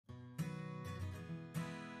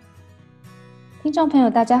听众朋友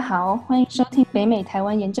大家好，欢迎收听北美台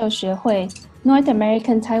湾研究学会 North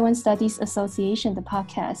American Taiwan Studies Association 的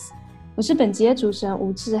podcast。 我是本集的主持人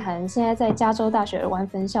吴志涵，现在在加州大学尔湾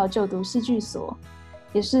分校就读戏剧所，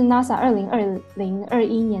也是 NASA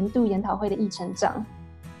 2020-21年度研讨会的议程长。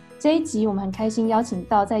这一集我们很开心邀请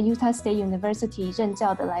到在 Utah State University 任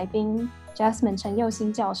教的来宾 Jasmine 陈佑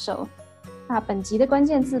兴教授。本集的关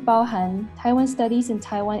键字包含 Taiwan Studies in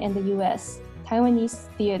Taiwan and the US, Taiwanese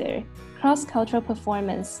Theater, Cross-Cultural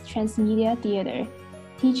Performance, Transmedia Theater,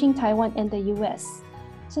 Teaching Taiwan and the US。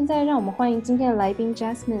 现在让我们欢迎今天的来宾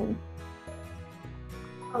Jasmine。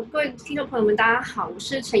 各位听众朋友们大家好，我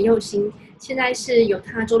是陈佑兴，现在是犹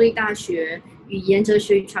他州立大学语言哲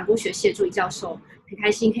学与传播学系的助理教授，很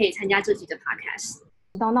开心可以参加这集的 podcast。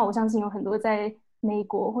 那我相信有很多在美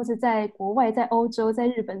国或者在国外，在欧洲，在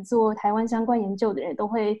日本做台湾相关研究的人都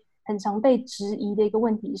会很常被质疑的一个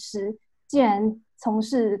问题是，既然从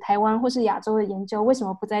事台湾或是亚洲的研究，为什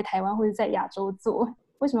么不在台湾或者在亚洲做？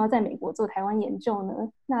为什么要在美国做台湾研究呢？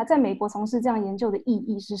那在美国从事这样研究的意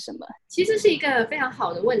义是什么？其实是一个非常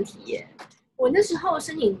好的问题耶。我那时候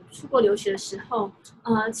申请出国留学的时候，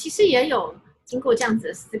其实也有经过这样子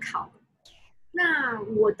的思考。那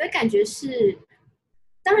我的感觉是，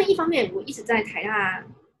当然一方面我一直在台大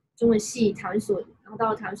中文系台湾所，然后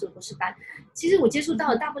到台湾所的博士班，其实我接触到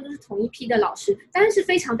的大部分都是同一批的老师，当然是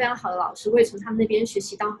非常非常好的老师，我也从他们那边学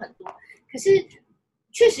习到很多。可是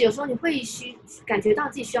确实有时候你会感觉到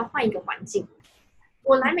自己需要换一个环境。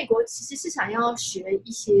我来美国其实是想要学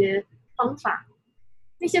一些方法，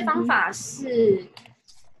那些方法是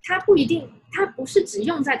它不是只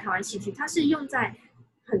用在台湾戏剧，它是用在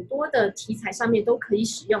很多的题材上面都可以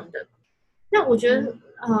使用的。那我觉得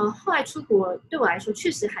后来出国对我来说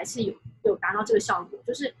确实还是有达到这个效果，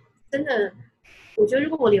就是真的我觉得如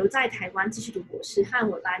果我留在台湾继续读博士和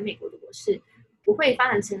我来美国读博士，我会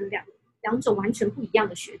发展成两种完全不一样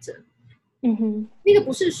的学者。那个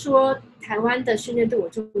不是说台湾的训练对我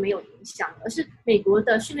就没有影响，而是美国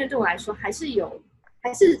的训练对我来说还是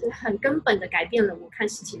很根本的改变了我看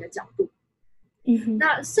事情的角度。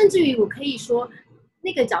那甚至于我可以说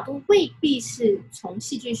那个角度未必是从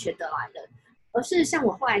戏剧学得来的，而是像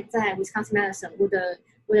我后来在 Wisconsin Madison，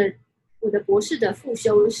 我的博士的副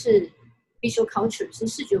修是 Visual Culture， 是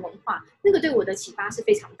视觉文化，那个对我的启发是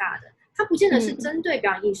非常大的。它不见得是针对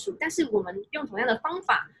表演艺术，但是我们用同样的方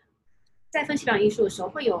法在分析表演艺术的时候，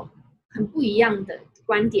会有很不一样的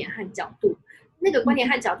观点和角度。那个观点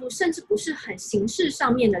和角度甚至不是很形式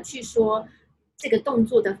上面的去说这个动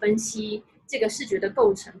作的分析，这个视觉的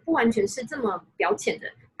构成，不完全是这么表浅的，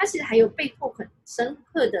它其实还有背后很深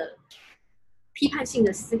刻的批判性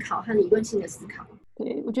的思考和理论性的思考。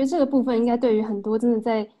对，我觉得这个部分应该对于很多真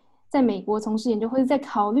的在美国从事研究，或者在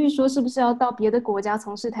考虑说是不是要到别的国家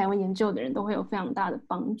从事台湾研究的人，都会有非常大的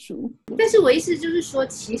帮助。但是我意思就是说，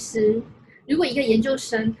其实如果一个研究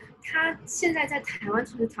生他现在在台湾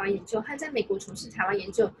从事台湾研究，和在美国从事台湾研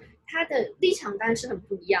究，他的立场当然是很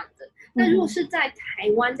不一样的。那如果是在台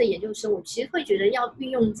湾的研究生，我其实会觉得要运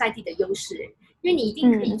用在地的优势，因为你一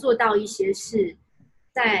定可以做到一些是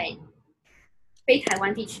在非台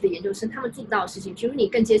湾地区的研究生他们做不到的事情，比如你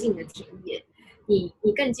更接近你的田野，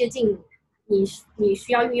你更接近你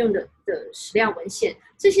需要运用的史料文献，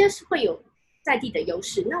这些是会有在地的优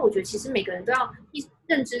势。那我觉得其实每个人都要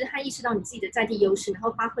认知和意识到你自己的在地优势，然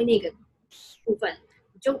后发挥那个部分，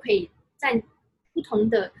你就可以在不同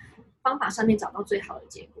的方法上面找到最好的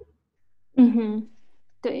结果。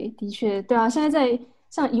对，的确，对啊。现在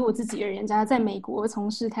像以我自己而言，假如在美国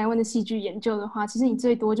从事台湾的戏剧研究的话，其实你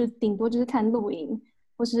顶多就是看录影，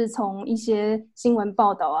或是从一些新闻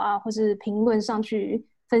报道啊，或是评论上去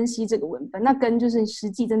分析这个文本，那跟就是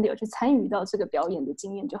实际真的有去参与到这个表演的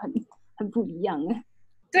经验就很不一样了。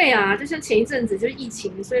对啊，就像前一阵子就是疫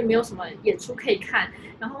情，所以没有什么演出可以看，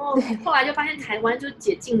然后后来就发现台湾就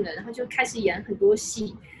解禁了，然后就开始演很多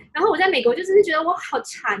戏。然后我在美国就真的觉得我好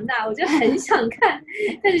馋呐，我就很想看，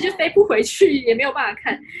但是就飞不回去，也没有办法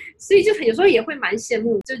看，所以就有时候也会蛮羡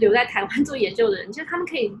慕，就留在台湾做研究的人，就他们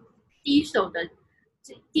可以第一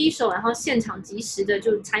手，然后现场即时的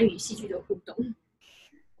就参与戏剧的互动。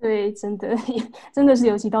对，真的是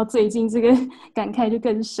尤其到最近，这个感慨就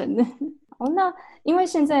更深了。好，那因为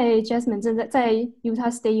现在 Jasmine 正在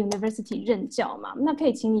Utah State University 任教嘛，那可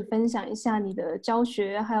以请你分享一下你的教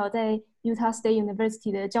学，还有在 Utah State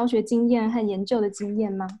University 的教学经验和研究的经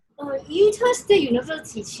验吗？Utah State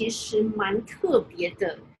University 其实蛮特别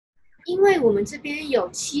的，因为我们这边有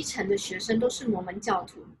70%的学生都是摩门教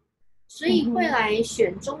徒，所以会来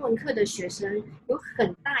选中文课的学生有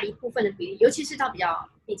很大一部分的比例，尤其是到比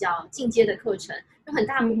较进阶的课程，有很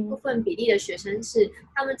大部分比例的学生是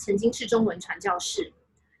他们曾经是中文传教士。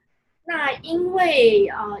那因为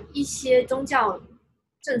一些宗教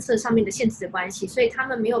政策上面的限制的关系，所以他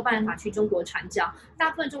们没有办法去中国传教。大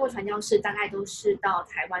部分中国传教士大概都是到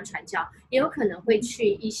台湾传教，也有可能会去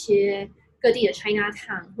一些各地的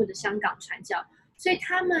Chinatown 或者香港传教。所以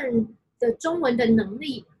他们的中文的能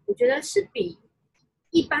力，我觉得是比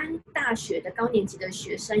一般大学的高年级的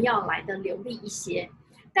学生要来的流利一些，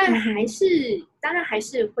但当然还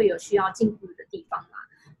是会有需要进步的地方啦。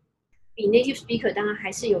比 native speaker 当然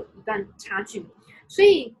还是有一段差距，所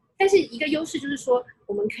以但是一个优势就是说，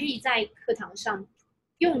我们可以在课堂上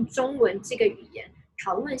用中文这个语言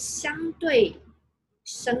讨论相对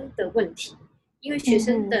深的问题，因为学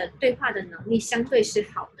生的对话的能力相对是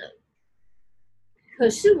好的。可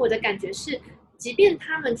是我的感觉是，即便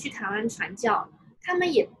他们去台湾传教，他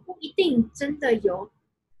们也不一定真的有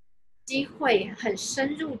机会很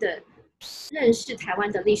深入的认识台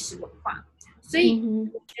湾的历史文化。所以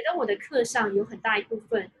我觉得我的课上有很大一部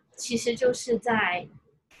分其实就是在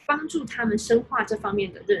帮助他们深化这方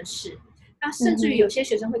面的认识。那甚至于有些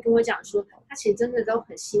学生会跟我讲说，他其实真的都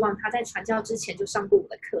很希望他在传教之前就上过我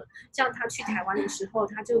的课，这样他去台湾的时候，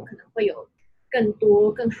他就可能会有更多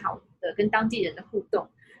更好的跟当地人的互动。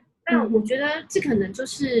那我觉得这可能就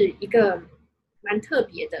是一个蛮特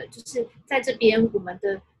别的，就是在这边我们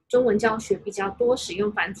的中文教学比较多使用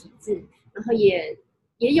繁体字，然后也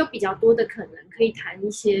有比较多的可能可以谈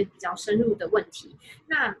一些比较深入的问题。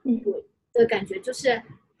那我的感觉就是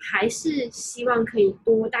还是希望可以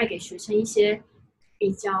多带给学生一些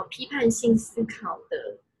比较批判性思考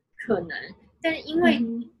的可能。但因为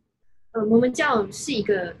摩门教是一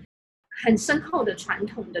个很深厚的传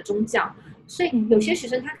统的宗教，所以有些学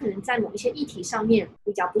生他可能在某一些议题上面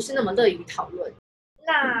比较不是那么乐于讨论。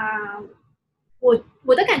那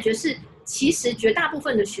我的感觉是，其实绝大部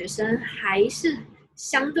分的学生还是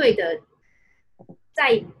相对的，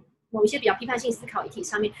在某一些比较批判性思考议题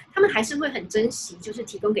上面，他们还是会很珍惜，就是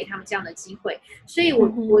提供给他们这样的机会。所以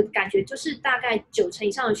我感觉就是大概90%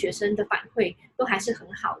以上的学生的反馈都还是很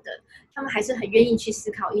好的，他们还是很愿意去思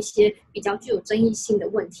考一些比较具有争议性的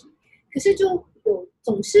问题。可是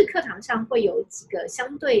总是课堂上会有几个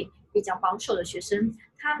相对比较保守的学生，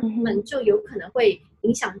他们就有可能会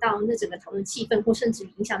影响到那整个讨论气氛，或甚至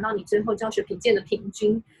影响到你最后教学评鉴的平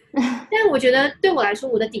均。但我觉得对我来说，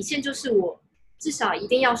我的底线就是我至少一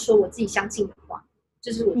定要说我自己相信的话，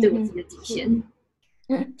这是我对我自己的底线。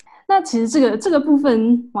那其实这个部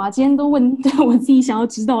分，哇，今天都问我自己想要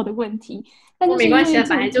知道的问题，但就是没关系啊，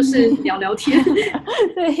反正就是聊聊天。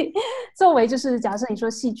对，作为就是假设你说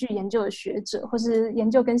戏剧研究的学者，或是研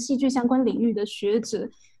究跟戏剧相关领域的学者，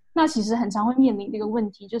那其实很常会面临这个问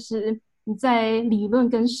题，就是你在理论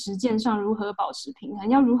跟实践上如何保持平衡，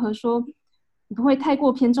要如何说你不会太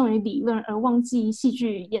过偏重于理论而忘记戏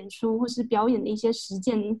剧演出或是表演的一些实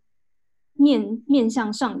践面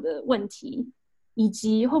向上的问题，以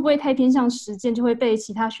及会不会太偏向实践就会被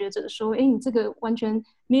其他学者说，你这个完全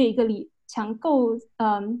没有一个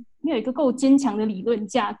没有一个够坚强的理论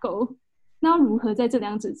架构，那要如何在这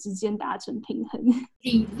两者之间达成平衡？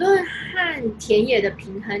理论和田野的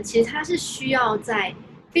平衡，其实它是需要在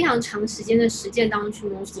非常长时间的实践当中去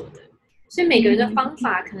摸索的，所以每个人的方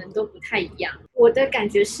法可能都不太一样。我的感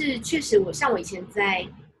觉是，确实我以前在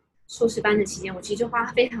硕士班的期间，我其实就花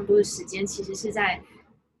非常多的时间，其实是在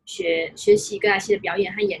学习歌仔戏的表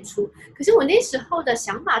演和演出。可是我那时候的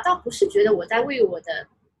想法倒不是觉得我在为我的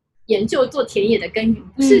研究做田野的耕耘，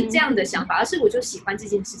不是这样的想法，而是我就喜欢这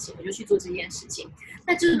件事情，我就去做这件事情。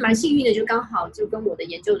那就是蛮幸运的，就刚好就跟我的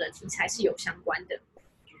研究的题材是有相关的。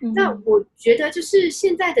那我觉得就是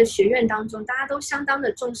现在的学院当中，大家都相当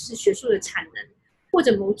的重视学术的产能，或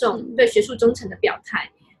者某种对学术忠诚的表态。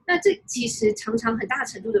那这其实常常很大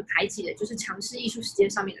程度的排挤的就是尝试艺术实践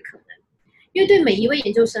上面的可能。因为对每一位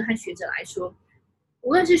研究生和学者来说，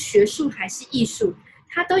无论是学术还是艺术，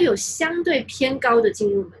它都有相对偏高的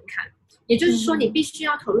进入门槛。也就是说，你必须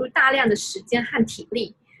要投入大量的时间和体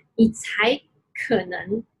力，你才可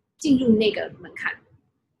能进入那个门槛。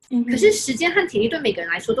可是时间和体力对每个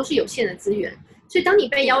人来说都是有限的资源，所以当你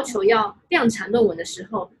被要求要量产论文的时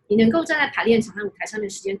候，你能够站在排练场和舞台上面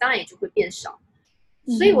的时间当然也就会变少。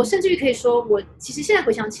所以我甚至于可以说，我其实现在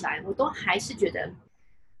回想起来，我都还是觉得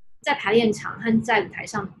在排练场和在舞台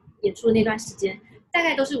上演出的那段时间，大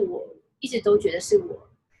概都是我一直都觉得是我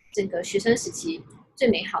整个学生时期最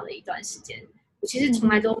美好的一段时间。我其实从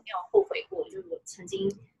来都没有后悔过，就是我曾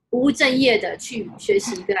经不务正业的去学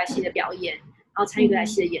习歌仔戏的表演，然后参与歌仔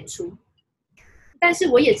戏的演出。但是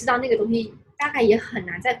我也知道那个东西大概也很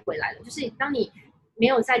难再回来了，就是当你没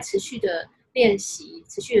有在持续的练习、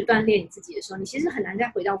持续的锻炼你自己的时候，你其实很难再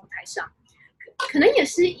回到舞台上。可能也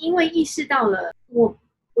是因为意识到了我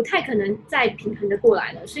不太可能再平衡的过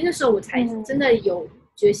来了，所以那时候我才真的有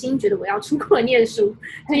决心，觉得我要出国念书，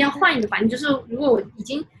所以要换一个环境。就是如果我已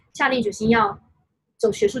经下定决心要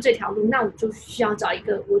走学术这条路，那我就需要找一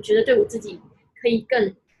个我觉得对我自己可以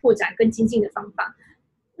更扩展、更精进的方法。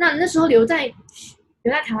那时候留在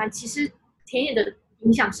台湾，其实田野的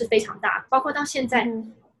影响是非常大，包括到现在，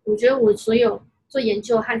我觉得我所有做研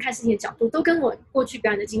究和看事情的角度，都跟我过去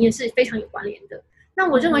表演的经验是非常有关联的。那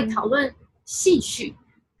我认为讨论戏曲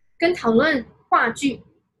跟讨论话剧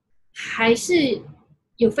还是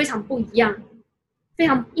有非常不一样，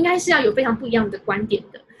应该是要有非常不一样的观点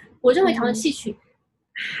的。我认为讨论戏曲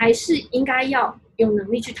还是应该要有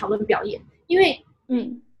能力去讨论表演，因为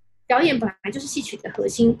表演本来就是戏曲的核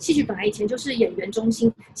心，戏曲本来以前就是演员中心，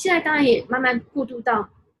现在当然也慢慢过渡到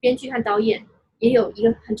编剧和导演也有一个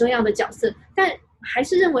很重要的角色，但还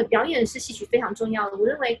是认为表演是戏曲非常重要的。我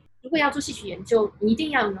认为如果要做戏曲研究，你一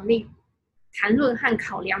定要有能力谈论和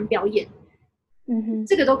考量表演，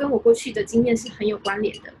这个都跟我过去的经验是很有关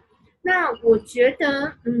联的。那我觉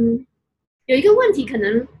得有一个问题，可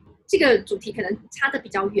能这个主题可能差得比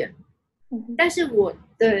较远，但是我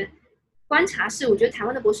的观察是，我觉得台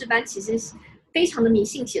湾的博士班其实非常的迷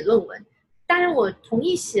信写论文。当然我同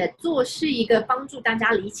意写作是一个帮助大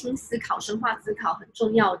家厘清思考、深化思考很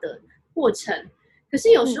重要的过程，可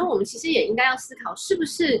是有时候我们其实也应该要思考，是不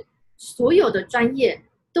是所有的专业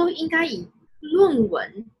都应该以论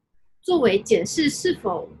文作为检视是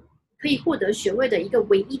否可以获得学位的一个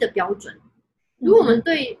唯一的标准。如果我们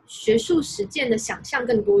对学术实践的想象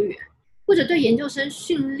更多元，或者对研究生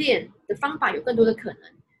训练的方法有更多的可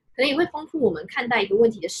能也会丰富我们看待一个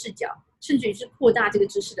问题的视角，甚至于是扩大这个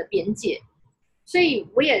知识的边界。所以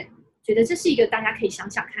我也觉得这是一个大家可以想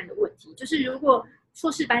想看的问题，就是如果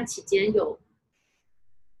硕士班期间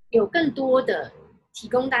有更多的提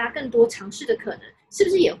供大家更多尝试的可能，是不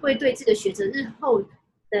是也会对这个学者日后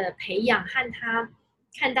的培养和他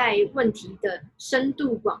看待问题的深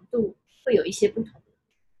度广度会有一些不同？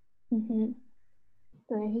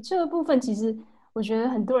对，这个部分其实我觉得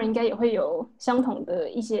很多人应该也会有相同的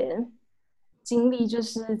一些经历，就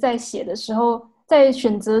是在写的时候，在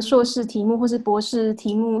选择硕士题目或是博士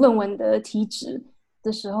题目论文的题旨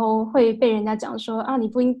的时候，会被人家讲说啊，你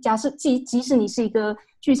不应假设即使你是一个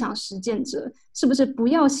剧场实践者，是不是不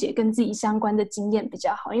要写跟自己相关的经验比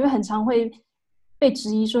较好？因为很常会被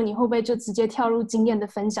质疑说，你会不会就直接跳入经验的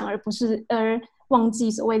分享，而忘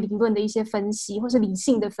记所谓理论的一些分析或是理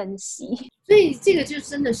性的分析。所以这个就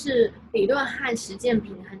真的是理论和实践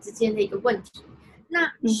平衡之间的一个问题。那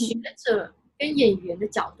学者跟演员的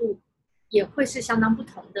角度也会是相当不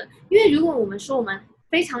同的，因为如果我们说我们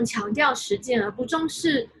非常强调实践而不重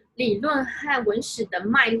视理论和文史的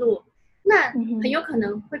脉络，那很有可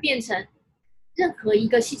能会变成任何一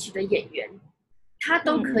个戏曲的演员他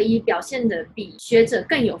都可以表现得比学者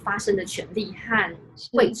更有发声的权利和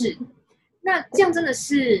位置。那这样真的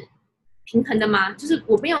是平衡的吗？就是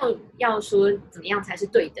我没有要说怎么样才是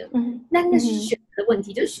对的，那是选择的问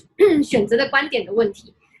题，就是选择的观点的问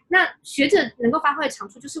题。那学者能够发挥的长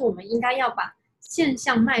处，就是我们应该要把现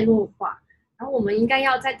象脉络化，然后我们应该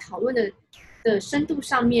要在讨论的深度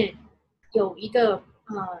上面有一个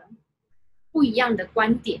不一样的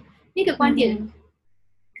观点。那个观点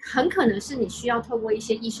很可能是你需要透过一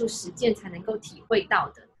些艺术实践才能够体会到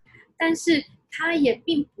的，但是它也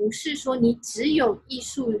并不是说你只有艺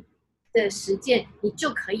术的实践你就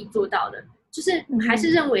可以做到的，就是还是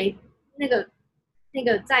认为那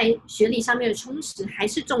个在学理上面的充实还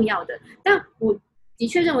是重要的。但我的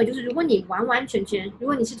确认为，就是如果你完完全全，如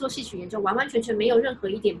果你是做戏曲研究，完完全全没有任何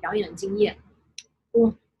一点表演的经验，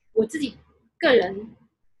我自己个人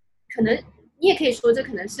可能你也可以说这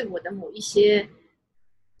可能是我的某一些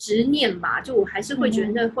执念吧，就我还是会觉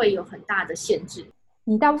得那会有很大的限制。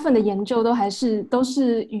你大部分的研究都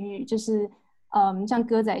是与就是像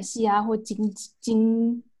歌仔戏啊或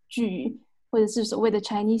京剧或者是所谓的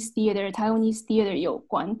Chinese theater、Taiwanese theater 有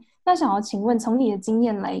关。那想要请问，从你的经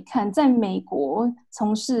验来看，在美国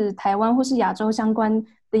从事台湾或是亚洲相关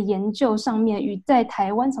的研究上面，与在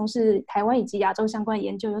台湾从事台湾以及亚洲相关的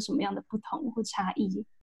研究有什么样的不同或差异？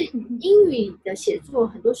英语的写作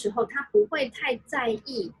很多时候他不会太在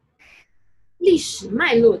意历史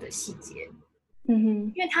脉络的细节，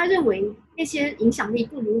因为他认为那些影响力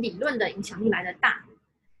不如理论的影响力来得大。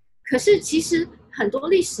可是其实很多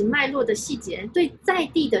历史脉络的细节对在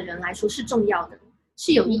地的人来说是重要的，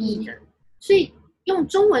是有意义的。所以用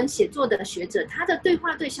中文写作的学者，他的对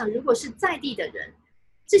话对象如果是在地的人，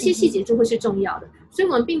这些细节就会是重要的。所以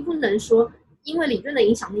我们并不能说因为理论的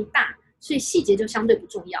影响力大，所以细节就相对不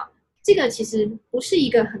重要。这个其实不是一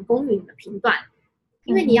个很公允的评断，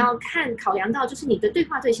因为你要考量到就是你的对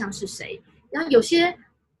话对象是谁。然后有些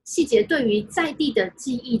细节对于在地的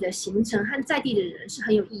记忆的形成和在地的人是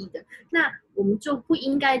很有意义的。那我们就不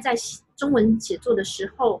应该在中文写作的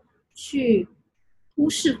时候去忽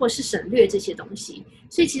视或是省略这些东西。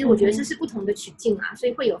所以其实我觉得这是不同的取径所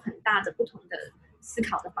以会有很大的不同的思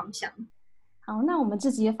考的方向。好，那我们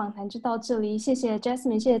这集的访谈就到这里，谢谢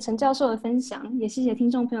Jasmine， 谢谢陈教授的分享，也谢谢听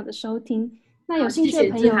众朋友的收听。那有兴趣的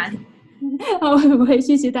朋友，不会，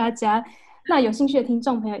谢谢大家。那有兴趣的听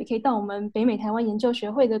众朋友也可以到我们北美台湾研究学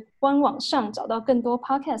会的官网上找到更多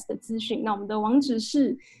podcast 的资讯。那我们的网址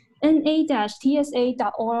是 na-tsa.org。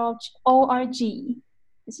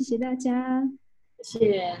谢谢大家，谢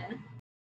谢。